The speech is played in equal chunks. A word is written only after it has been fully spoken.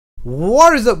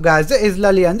What is up guys, it is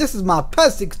Lely and this is my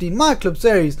PES 16 My Club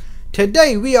series.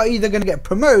 Today we are either going to get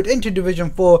promoted into Division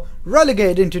 4,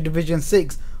 relegated into Division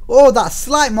 6, or that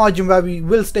slight margin where we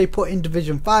will stay put in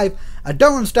Division 5. I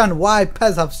don't understand why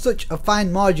PES have such a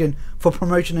fine margin for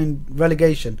promotion and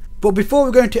relegation. But before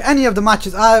we go into any of the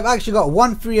matches, I've actually got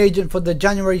one free agent for the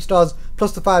January stars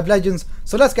plus the 5 legends.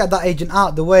 So let's get that agent out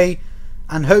of the way.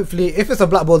 And hopefully, if it's a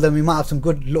black ball, then we might have some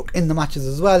good luck in the matches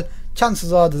as well.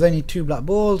 Chances are there's only 2 black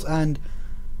balls and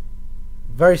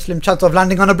very slim chance of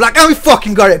landing on a black. And we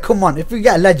fucking got it. Come on, if we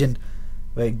get a legend.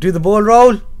 Wait, do the ball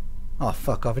roll? Oh,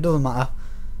 fuck off. It doesn't matter.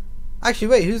 Actually,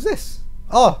 wait, who's this?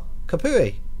 Oh,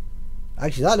 Kapui.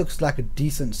 Actually, that looks like a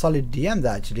decent, solid DM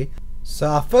there, actually. So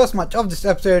our first match of this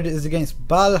episode is against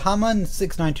Balhaman,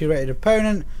 692 rated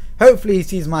opponent. Hopefully he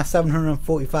sees my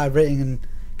 745 rating and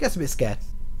gets a bit scared.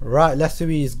 Right, let's see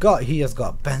who he's got. He has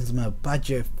got Benzema,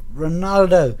 Baggio,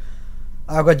 Ronaldo.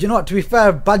 Oh god, you know what, to be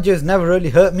fair, Baggio's never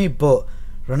really hurt me, but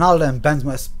Ronaldo and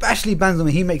Benzema, especially Benzema,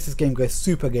 he makes this game go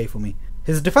super gay for me.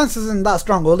 His defense isn't that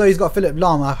strong, although he's got Philipp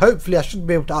Lahm. Hopefully I should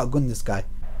be able to outgun this guy.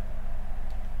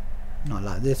 Not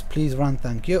like this, please run,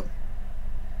 thank you.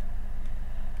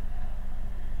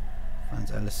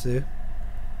 Finds LSU.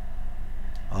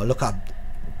 Oh, look at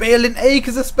Bale in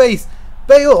acres of space.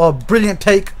 Bale, oh, brilliant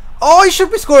take. Oh, he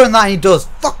should be scoring that, and he does.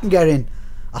 Fucking get in.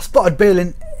 I spotted Bale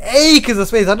in acres of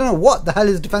space. I don't know what the hell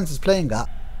his defense is playing at.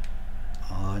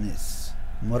 Oh, and it's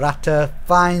Morata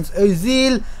finds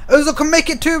Ozil. Ozil can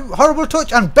make it too. Horrible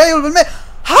touch, and Bale will make.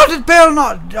 How did Bale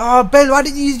not? Oh, Bale, why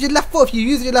didn't you use your left foot? If you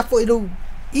use your left foot, it'll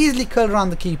easily curl around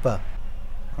the keeper.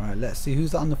 Alright, let's see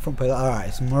who's that on the front page. Alright,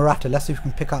 it's Morata. Let's see if we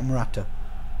can pick out Morata.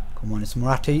 Come on, it's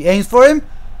Morata. He aims for him.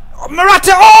 Oh,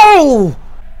 Morata! Oh!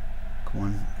 Come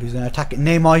on, who's going to attack it?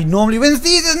 Neymar. He normally wins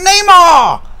these. It's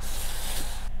Neymar!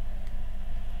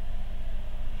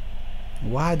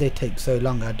 Why they take so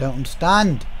long? I don't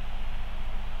understand.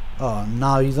 Oh,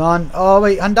 now he's on. Oh,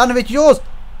 wait. Handanovic, yours.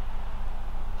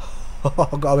 Oh,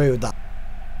 I got away with that.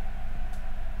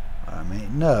 Alright,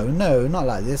 mate. No, not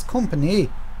like this. Company.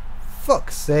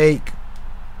 Fuck's sake.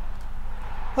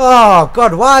 Oh,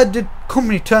 God. Why did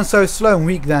Company turn so slow and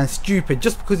weak there and stupid?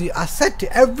 Just because I said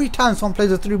to every time someone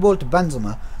plays a through ball to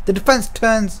Benzema, the defense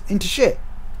turns into shit.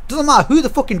 Doesn't matter who the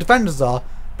fucking defenders are,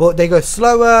 but they go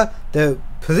slower. The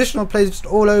positional plays just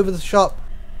all over the shop.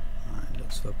 Alright,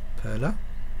 looks for Perla.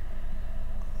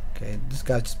 Okay, this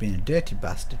guy's just being a dirty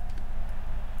bastard.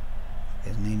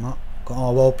 There's Neymar.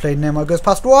 Oh, well played. Neymar goes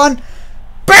past one.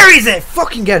 Buries it!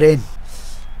 Fucking get in.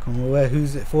 Come away.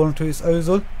 Who's it falling to? It's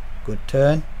Ozil. Good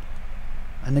turn.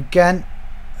 And again.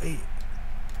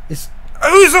 It's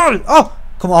Ozil! Oh!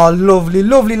 Come on, lovely.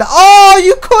 Oh,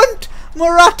 you cunt!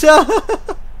 Morata!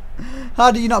 How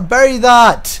do you not bury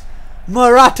that?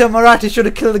 Morata should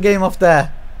have killed the game off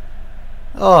there.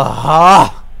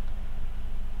 Oh.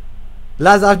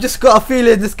 Lads, I've just got a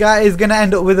feeling this guy is going to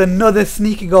end up with another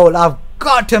sneaky goal. I've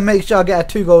got to make sure I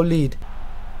get a 2-goal lead.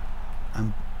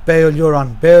 And Bale, you're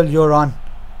on. Bale, you're on.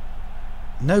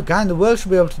 No guy in the world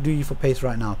should be able to do you for pace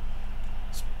right now.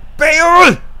 It's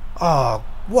Bale! Oh,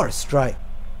 what a strike.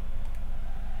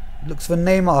 Looks for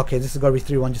Neymar. Okay, this has got to be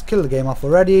 3-1. Just kill the game off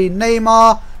already.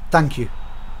 Neymar, thank you.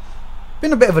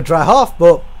 Been a bit of a dry half,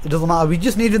 but it doesn't matter. We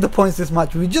just needed the points this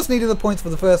match. We just needed the points for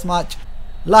the first match.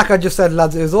 Like I just said,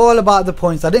 lads, it was all about the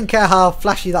points. I didn't care how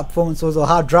flashy that performance was or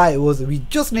how dry it was. We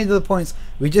just needed the points.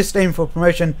 We just aimed for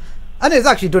promotion. And it's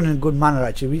actually done in a good manner,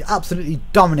 actually. We absolutely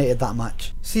dominated that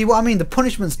match. See what I mean? The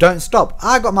punishments don't stop.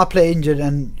 I got my player injured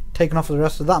and taken off for the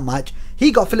rest of that match.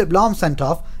 He got Philipp Lahm sent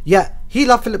off. Yet, he'll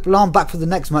have Philipp Lahm back for the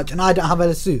next match and I don't have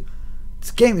LSU. This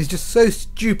game is just so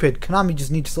stupid. Konami just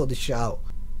need to sort this shit out.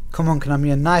 Come on,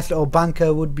 Konami. A nice little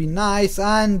banker would be nice.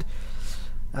 And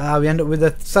we end up with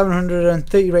a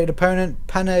 730 rated opponent.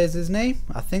 Penna is his name.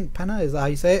 I think Penna is that how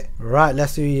you say it. Right,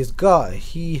 let's see who he's got.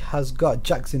 He has got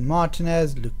Jackson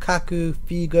Martinez, Lukaku,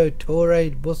 Figo, Torre,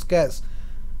 Busquets.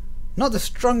 Not the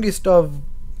strongest of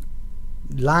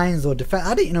lines or defense.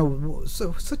 I didn't know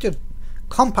such a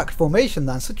compact formation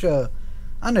then. Such a,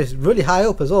 I know it's really high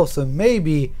up as well. So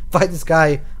maybe fight this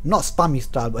guy not spammy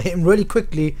style, but hit him really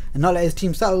quickly and not let his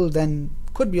team settle. Then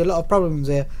could be a lot of problems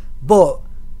here. But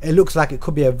it looks like it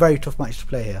could be a very tough match to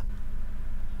play here.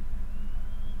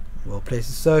 Well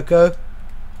placed Sissoko.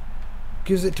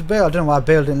 Gives it to Bale. I don't know why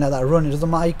Bale didn't let that run. It doesn't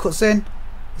matter. He cuts in.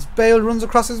 It's Bale, runs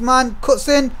across his man. Cuts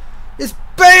in. It's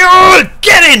Bale!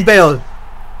 Get in, Bale!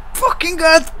 Fucking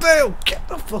God, Bale! Get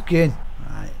the fuck in.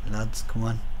 Alright, lads, come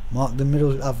on. Mark the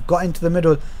middle. I've got into the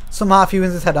middle. Somehow if he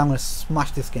wins his head, I'm going to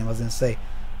smash this game, I was going to say.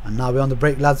 And now we're on the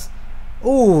break, lads.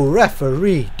 Oh,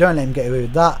 referee. Don't let him get away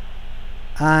with that.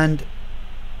 And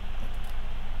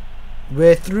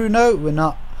We're through. No, we're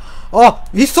not. Oh,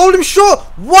 he sold him short.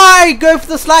 Why go for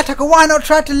the slide tackle? Why not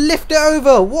try to lift it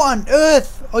over? What on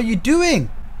earth are you doing?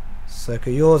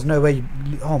 Sissoko, yours. No way.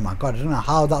 Oh my god, I don't know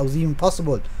how that was even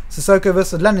possible. Sissoko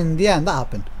versus Lennon in the end. That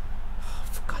happened. Oh,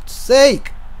 for God's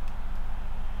sake.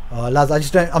 Oh,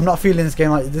 lads, I'm not feeling this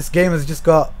game. This game has just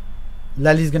got...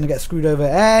 Lely's going to get screwed over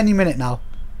any minute now.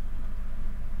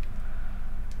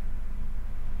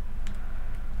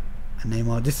 And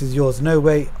Neymar, this is yours. No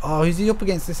way. Oh, who's he up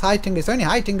against? This Heitinga. It's only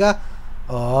Heitinga.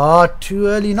 Oh, too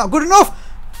early. Not good enough.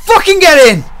 Fucking get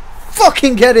in.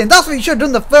 Fucking get in. That's what you should have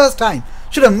done the first time.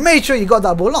 Should have made sure you got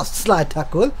that ball. Not slide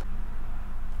tackle.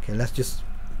 Okay, let's just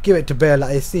give it to Bale.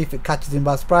 Let's see if it catches him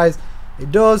by surprise.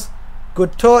 It does.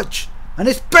 Good touch. And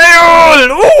it's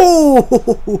Bale!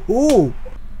 Ooh!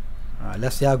 Alright,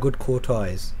 let's see how good Courtois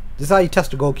is. This is how you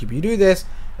test a goalkeeper. You do this.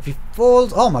 If he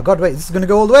falls... Oh my god, wait. This is going to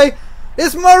go all the way.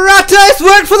 It's Morata! It's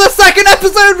worked for the second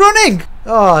episode running!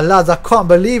 Oh, lads, I can't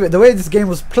believe it. The way this game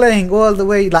was playing all the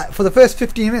way... Like, for the first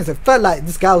 15 minutes, it felt like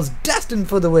this guy was destined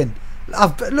for the win.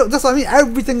 Look, that's what I mean.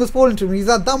 Everything was falling to him. He's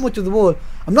had that much of the ball.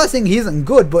 I'm not saying he isn't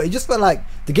good, but it just felt like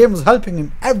the game was helping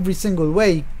him every single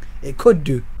way it could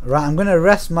do. Right, I'm going to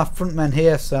rest my front men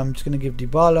here, so I'm just going to give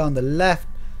Dybala on the left,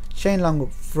 Shane Long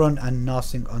up front, and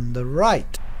Narsing on the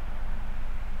right.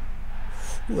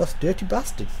 Ooh, that's dirty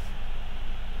bastard.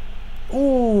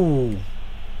 Ooh.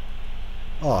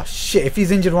 Oh shit, if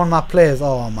he's injured one of my players,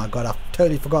 oh my god, I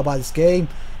totally forgot about this game.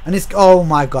 And it's, oh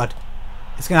my god,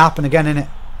 it's going to happen again, innit?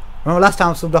 Remember last time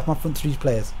I subbed off my front three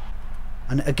players.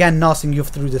 And again, Narsing, you're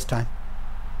through this time.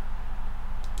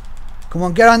 Come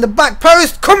on, get on the back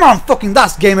post. Come on, fucking,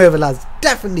 that's game over, lads.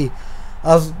 Definitely.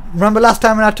 Remember last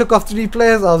time when I took off 3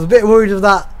 players, I was a bit worried of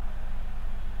that.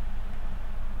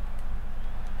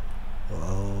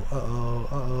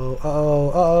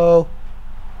 Uh-oh.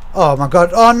 Oh my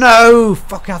god. Oh no.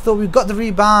 Fucking, I thought we got the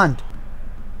rebound.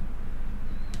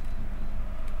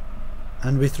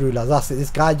 And we're through, lads. That's it. This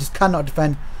guy just cannot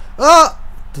defend. Oh,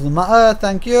 doesn't matter.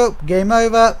 Thank you. Game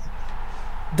over.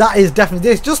 That is definitely,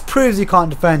 this just proves he can't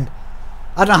defend.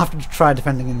 I don't have to try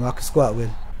defending anymore. I can score at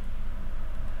will.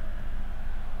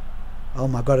 Oh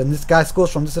my god, and this guy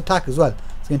scores from this attack as well.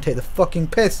 He's going to take the fucking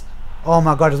piss. Oh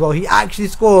my god as well. He actually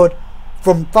scored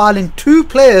from fouling 2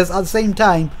 players at the same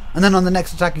time, and then on the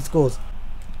next attack he scores.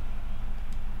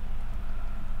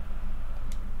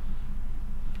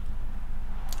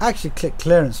 I actually clicked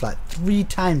clearance like 3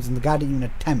 times and the guy didn't even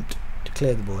attempt to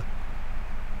clear the ball.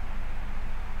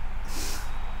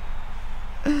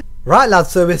 Right,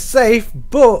 lads, so we're safe,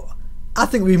 but I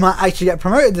think we might actually get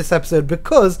promoted this episode,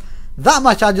 because that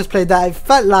match I just played there, it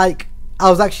felt like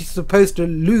I was actually supposed to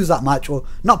lose that match or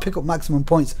not pick up maximum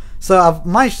points. So I've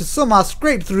managed to somehow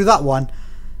scrape through that one,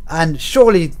 and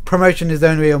surely promotion is the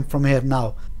only way from here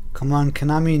now. Come on,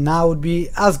 Konami, now would be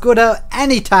as good at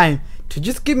any time to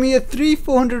just give me a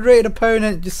 300-400 rated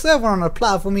opponent, just serve one on a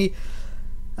platter for me.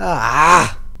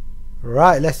 Right,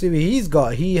 let's see what he's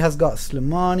got. He has got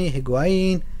Slimani,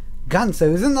 Higuain,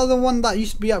 Ganso. Isn't that the one that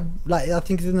used to be at, like, I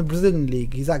think he's in the Brazilian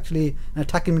league. He's actually an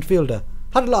attacking midfielder.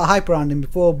 Had a lot of hype around him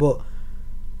before, but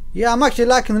yeah, I'm actually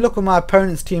liking the look of my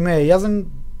opponent's team here. He hasn't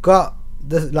got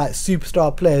the like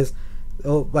superstar players.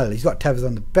 Oh well, he's got Tevez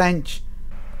on the bench.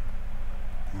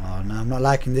 Oh no, I'm not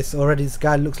liking this already. This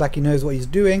guy looks like he knows what he's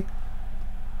doing.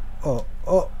 Oh,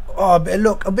 a bit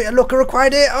of luck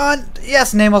required here. And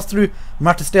yes, Neymar's through.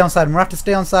 Morata stay onside. Morata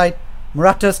stay onside.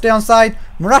 Morata stay onside.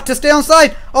 Morata stay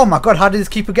onside. Oh my god, how did this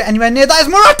keeper get anywhere near? That is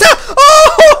Morata!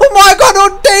 Oh my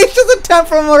god, audacious attempt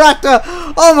from Morata.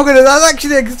 Oh my goodness, I was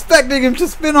actually expecting him to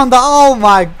spin on that. Oh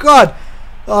my god.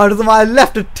 Oh, it doesn't matter. I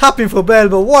left a tapping for Bale,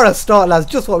 but what a start, lads.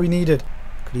 Just what we needed.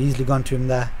 Could have easily gone to him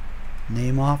there.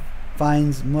 Neymar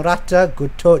finds Morata.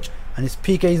 Good touch. And it's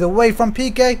PK. He's away from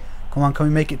PK. Come on, can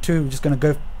we make it 2? We're just going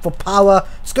to go for power.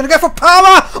 Just going to go for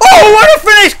power. Oh, what a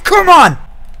finish. Come on.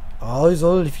 Oh, he's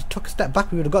all. If he took a step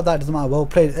back, we would have got that. Doesn't matter. Well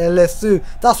played, LSU.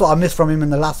 That's what I missed from him in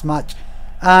the last match.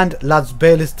 And lads,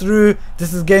 Bale is through.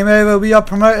 This is game over. We are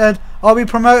promoted. Are we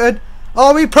promoted?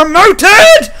 Are we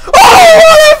promoted? Oh,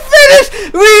 what a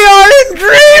finish! We are in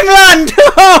dreamland.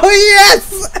 Oh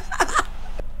yes.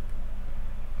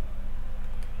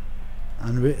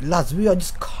 And lads, we are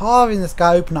just carving this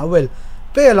guy open at will.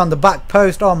 Bale on the back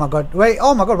post. Oh my god. Wait.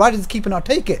 Oh my god. Why did this keeper not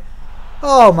take it?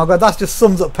 Oh my god. That just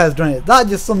sums up PES, doesn't it? That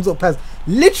just sums up PES.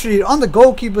 Literally on the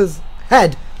goalkeeper's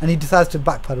head, and he decides to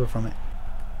backpedal from it.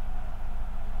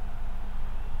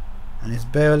 And it's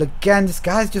Bale again. This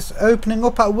guy's just opening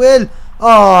up at will.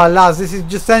 Oh, lads, this is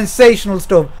just sensational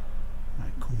stuff.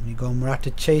 Right, come on, you go, Morata,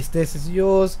 chase this. It's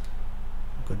yours.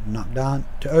 Good knock down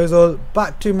to Ozil.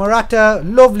 Back to Morata.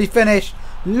 Lovely finish.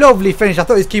 Lovely finish. I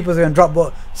thought his keeper was going to drop,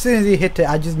 but as soon as he hit it,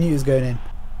 I just knew it was going in.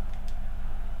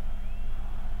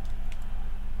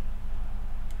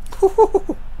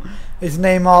 It's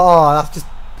Neymar. Oh, that's just...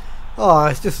 Oh,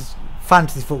 it's just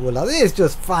fantasy football, lads. It is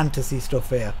just fantasy stuff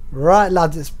here. Right,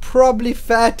 lads, it's probably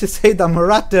fair to say that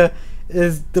Morata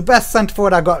is the best centre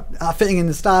forward I got fitting in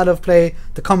the style of play,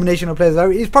 the combination of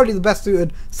players. He's probably the best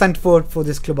suited centre forward for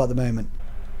this club at the moment.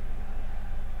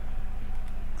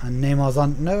 And Neymar's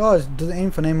on. No, oh, it doesn't aim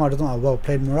for Neymar. Doesn't have well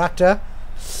played. Morata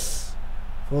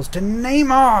falls to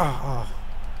Neymar. Oh.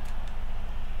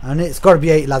 And it's got to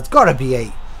be 8, lads. Got to be 8.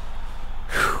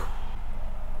 Whew.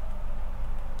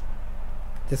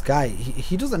 This guy,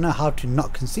 he doesn't know how to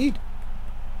not concede.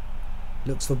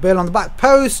 Looks for Bale on the back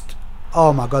post.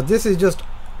 Oh my god, this is just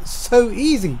so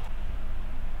easy.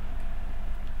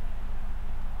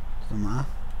 Doesn't matter.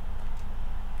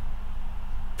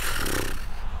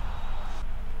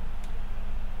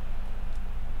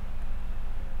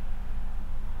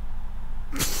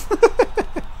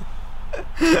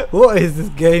 What is this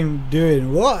game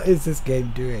doing? What is this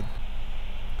game doing?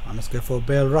 Let's go for a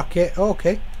Bale rocket. Oh,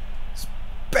 okay.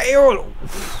 Bale!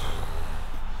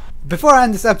 Before I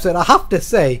end this episode, I have to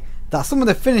say that some of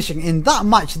the finishing in that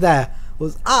match there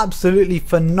was absolutely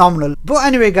phenomenal. But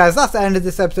anyway guys, that's the end of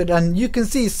this episode, and you can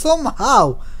see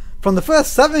somehow from the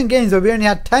first 7 games where we only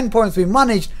had 10 points, we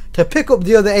managed to pick up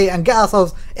the other 8 and get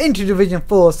ourselves into Division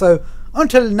 4. So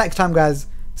until next time guys,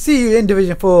 see you in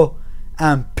Division 4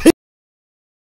 and peace.